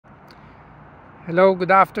Hello, good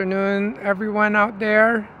afternoon, everyone out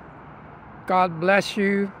there. God bless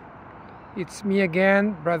you. It's me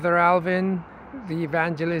again, Brother Alvin, the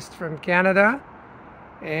evangelist from Canada.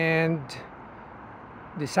 And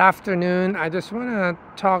this afternoon, I just want to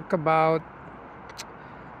talk about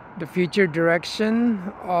the future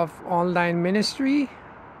direction of online ministry.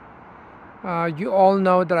 You all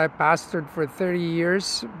know that I pastored for 30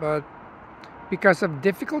 years, but because of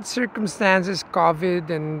difficult circumstances, COVID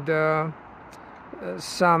and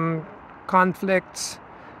some conflicts,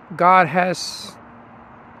 God has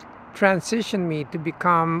transitioned me to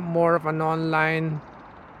become more of an online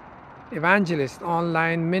evangelist,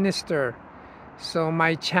 online minister. So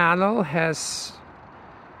my channel has,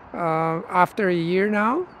 after a year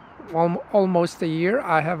now, almost a year,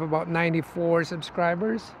 I have about 94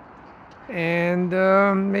 subscribers. And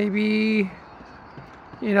maybe,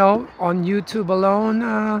 on YouTube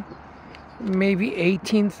alone, maybe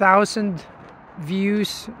 18,000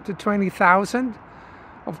 views to 20,000.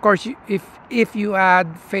 Of course, if you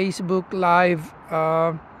add Facebook Live,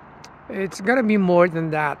 it's gonna be more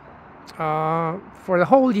than that for the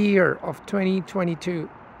whole year of 2022.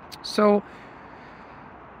 So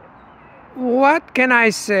what can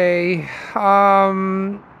I say?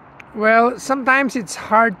 Well, sometimes it's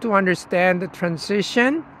hard to understand the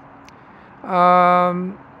transition.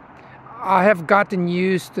 I have gotten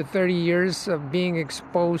used to 30 years of being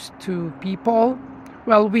exposed to people.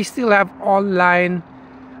 Well, we still have online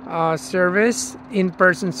service,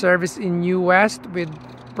 in-person service in US with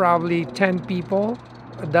probably 10 people,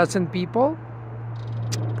 a dozen people.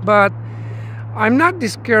 But I'm not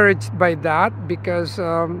discouraged by that because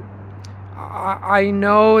I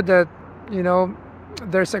know that,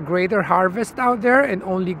 there's a greater harvest out there and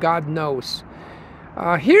only God knows.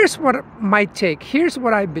 Here's what my take. Here's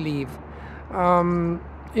what I believe.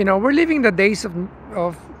 We're living the days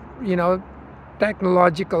of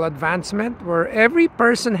technological advancement where every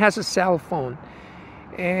person has a cell phone.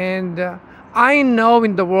 And I know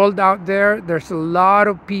in the world out there, there's a lot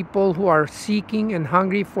of people who are seeking and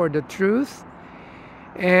hungry for the truth.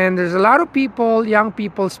 And there's a lot of people, young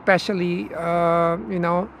people especially,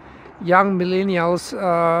 young millennials,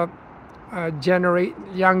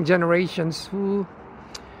 young generations who,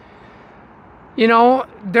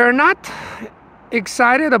 they're not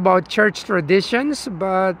excited about church traditions,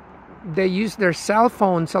 but they use their cell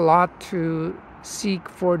phones a lot to seek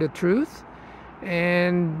for the truth.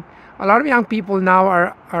 And a lot of young people now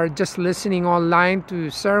are just listening online to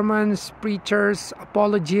sermons, preachers,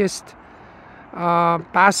 apologists,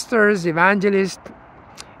 pastors, evangelists.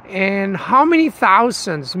 And how many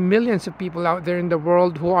thousands, millions of people out there in the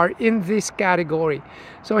world who are in this category.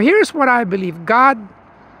 So here's what I believe. God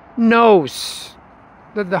knows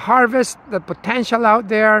that the harvest, the potential out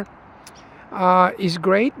there is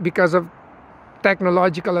great because of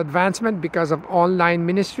technological advancement, because of online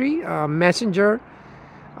ministry, Messenger,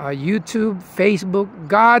 YouTube, Facebook.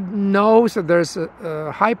 God knows that there's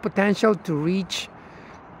a high potential to reach,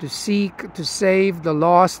 to seek, to save the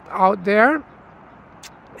lost out there.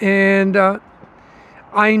 And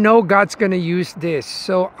I know God's going to use this.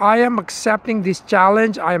 So I am accepting this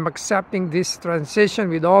challenge. I am accepting this transition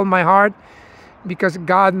with all my heart because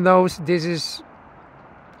God knows this is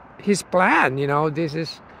His plan. This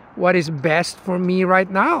is what is best for me right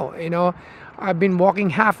now. I've been walking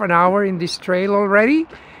half an hour in this trail already.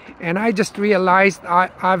 And I just realized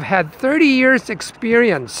I've had 30 years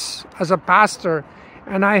experience as a pastor.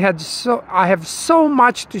 And I have so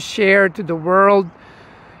much to share to the world.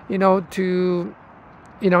 In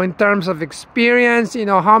terms of experience,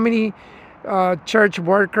 how many church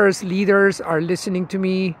workers, leaders are listening to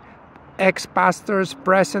me, ex-pastors,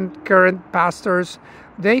 present, current pastors.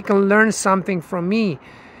 They can learn something from me.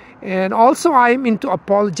 And also I'm into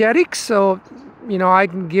apologetics, so, I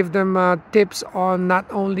can give them tips on not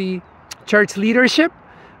only church leadership,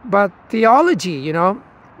 but theology,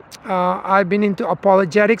 I've been into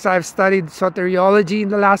apologetics. I've studied soteriology in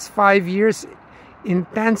the last 5 years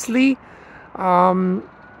intensely. I've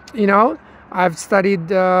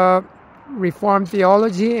studied Reformed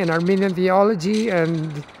theology and Arminian theology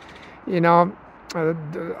and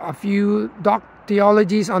a few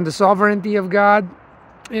theologies on the sovereignty of God.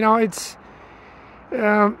 It's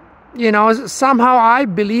somehow I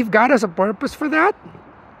believe God has a purpose for that.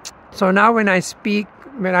 So now when I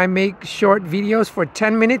make short videos for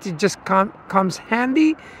 10 minutes, it just comes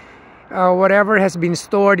handy. Whatever has been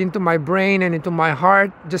stored into my brain and into my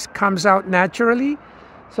heart just comes out naturally.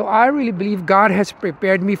 So I really believe God has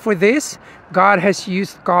prepared me for this. God has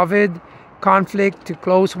used COVID, conflict to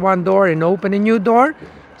close one door and open a new door.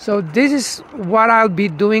 So this is what I'll be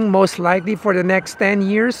doing most likely for the next 10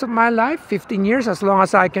 years of my life, 15 years, as long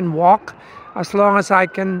as I can walk, as long as I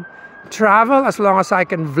can travel, as long as I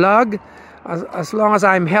can vlog, as long as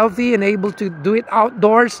I'm healthy and able to do it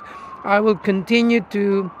outdoors. I will continue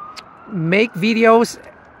to make videos,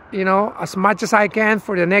 as much as I can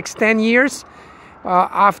for the next 10 years.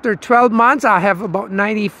 After 12 months, I have about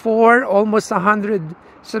 94, almost 100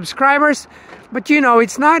 subscribers. But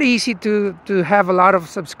it's not easy to have a lot of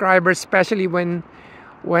subscribers, especially when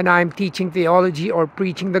I'm teaching theology or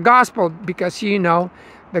preaching the gospel, because the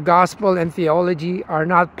gospel and theology are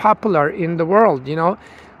not popular in the world.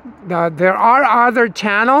 There are other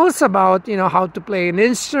channels about how to play an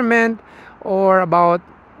instrument, or about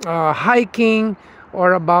hiking,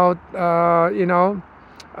 or about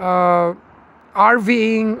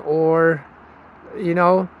RVing, or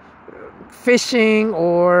fishing,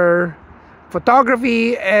 or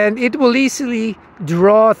photography, and it will easily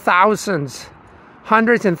draw thousands,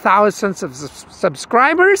 hundreds and thousands of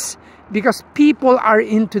subscribers, because people are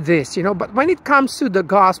into this. But when it comes to the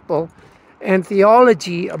gospel and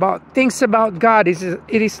theology, about things about God, it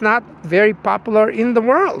is not very popular in the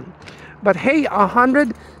world. But hey,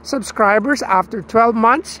 100 subscribers after 12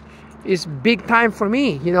 months is big time for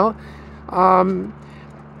me.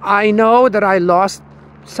 I know that I lost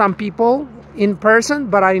some people in person,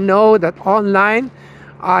 but I know that online,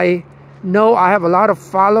 I know I have a lot of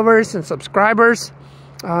followers and subscribers.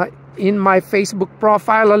 In my Facebook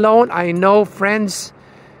profile alone, I know friends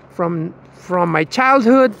from my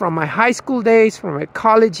childhood, from my high school days, from my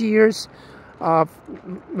college years,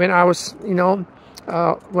 when I was, when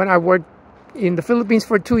I worked in the Philippines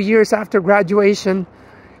for 2 years after graduation,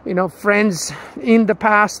 friends in the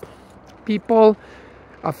past, people,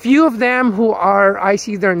 a few of them who I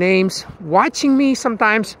see their names watching me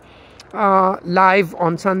sometimes live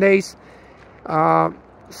on Sundays.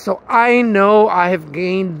 So I know I have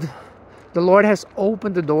gained, the Lord has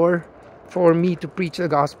opened the door for me to preach the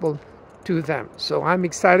gospel to them. So I'm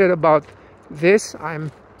excited about this.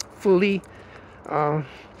 I'm fully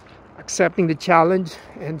accepting the challenge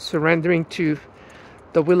and surrendering to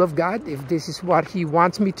the will of God. If this is what He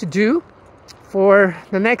wants me to do for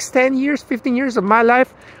the next 10 years, 15 years of my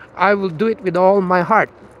life, I will do it with all my heart.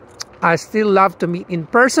 I still love to meet in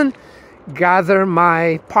person, gather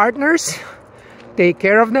my partners, take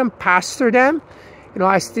care of them, pastor them.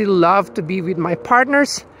 I still love to be with my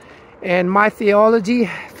partners. And my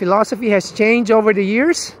philosophy has changed over the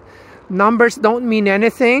years. Numbers don't mean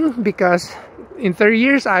anything, because in 30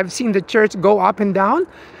 years, I've seen the church go up and down.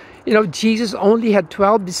 Jesus only had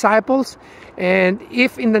 12 disciples. And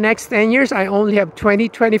if in the next 10 years, I only have 20,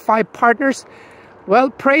 25 partners, well,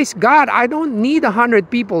 praise God. I don't need 100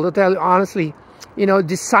 people, to tell you honestly.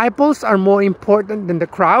 Disciples are more important than the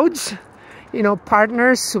crowds.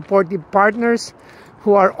 Partners, supportive partners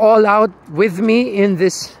who are all out with me in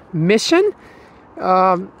this mission.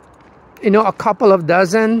 A couple of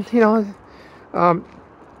dozen,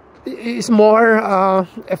 is more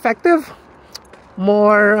effective,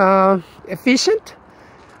 more efficient.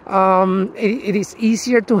 It is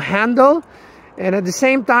easier to handle, and at the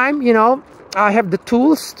same time, I have the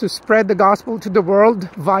tools to spread the gospel to the world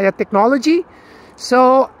via technology.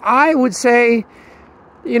 So I would say,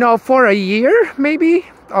 for a year maybe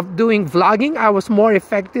of doing vlogging, I was more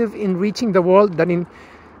effective in reaching the world than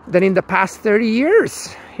in the past 30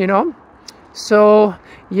 years. So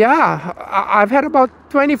yeah, I've had about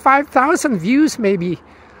 25,000 views, maybe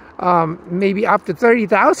up to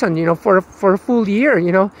 30,000, for a full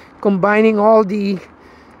year, combining all the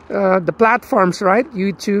platforms, right?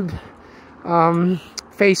 YouTube,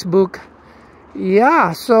 Facebook.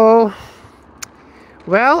 Yeah, so,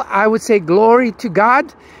 well, I would say glory to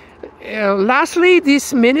God. Lastly,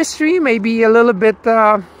 this ministry may be a little bit,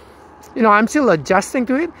 I'm still adjusting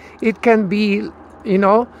to it. It can be,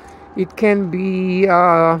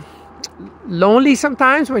 lonely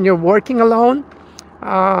sometimes when you're working alone.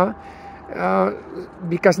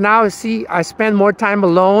 Because now, I spend more time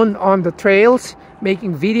alone on the trails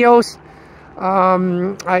making videos.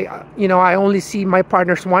 I only see my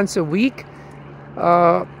partners once a week.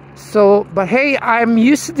 But hey, I'm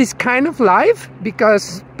used to this kind of life,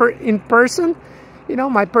 because in person,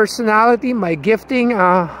 my personality, my gifting,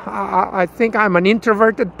 I think I'm an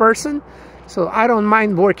introverted person, so I don't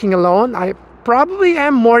mind working alone. I probably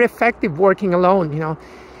am more effective working alone,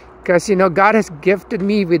 because God has gifted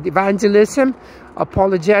me with evangelism,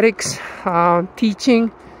 apologetics,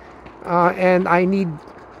 teaching, and I need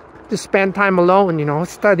to spend time alone,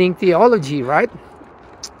 studying theology, right?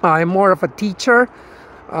 I'm more of a teacher,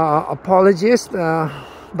 apologist,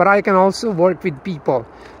 but I can also work with people.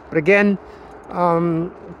 But again,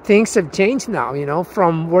 things have changed now, you know,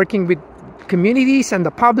 from working with communities and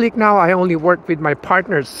the public. Now I only work with my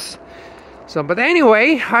partners. So, but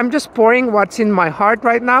anyway, I'm just pouring what's in my heart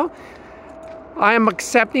right now. I am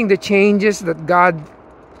accepting the changes that God,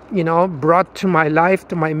 you know, brought to my life,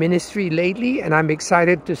 to my ministry lately, and I'm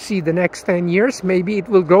excited to see the next 10 years. Maybe it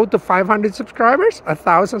will grow to 500 subscribers,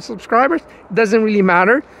 1,000 subscribers. Doesn't really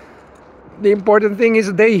matter. The important thing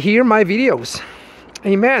is they hear my videos.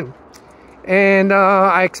 Amen. And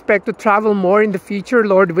I expect to travel more in the future,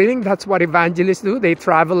 Lord willing. That's what evangelists do. They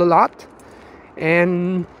travel a lot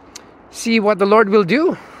and see what the Lord will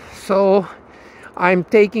do. So I'm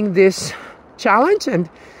taking this challenge, and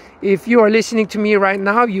if you are listening to me right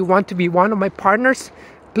now, you want to be one of my partners,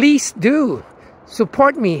 please do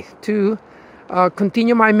support me to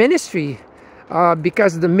continue my ministry,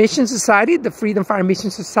 because the Mission Society, the FreedomFire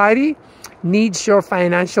Mission Society, needs your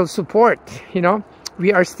financial support. You know,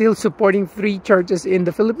 we are still supporting 3 churches in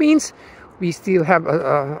the Philippines. We still have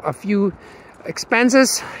a few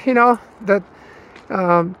expenses, you know, that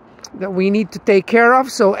we need to take care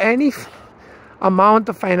of. So any amount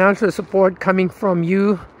of financial support coming from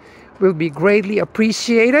you will be greatly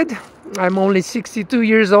appreciated. I'm only 62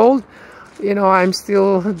 years old. You know, I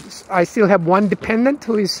still have one dependent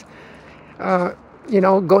who is, you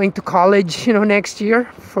know, going to college, you know, next year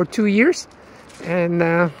for 2 years. And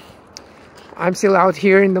I'm still out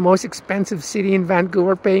here in the most expensive city in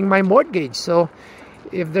Vancouver paying my mortgage. So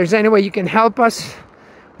if there's any way you can help us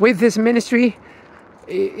with this ministry,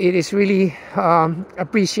 it is really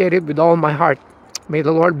appreciated with all my heart. May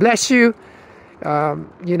the Lord bless you.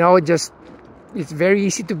 You know, just, it's very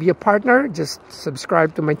easy to be a partner. Just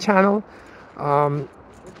subscribe to my channel,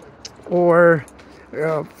 or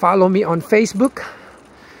follow me on Facebook.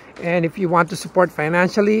 And if you want to support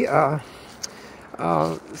financially,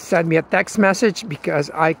 send me a text message, because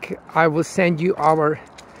I will send you our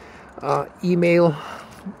email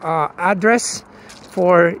address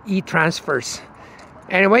for e-transfers.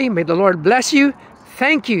 Anyway, may the Lord bless you.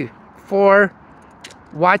 Thank you for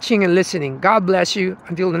watching and listening. God bless you.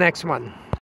 Until the next one.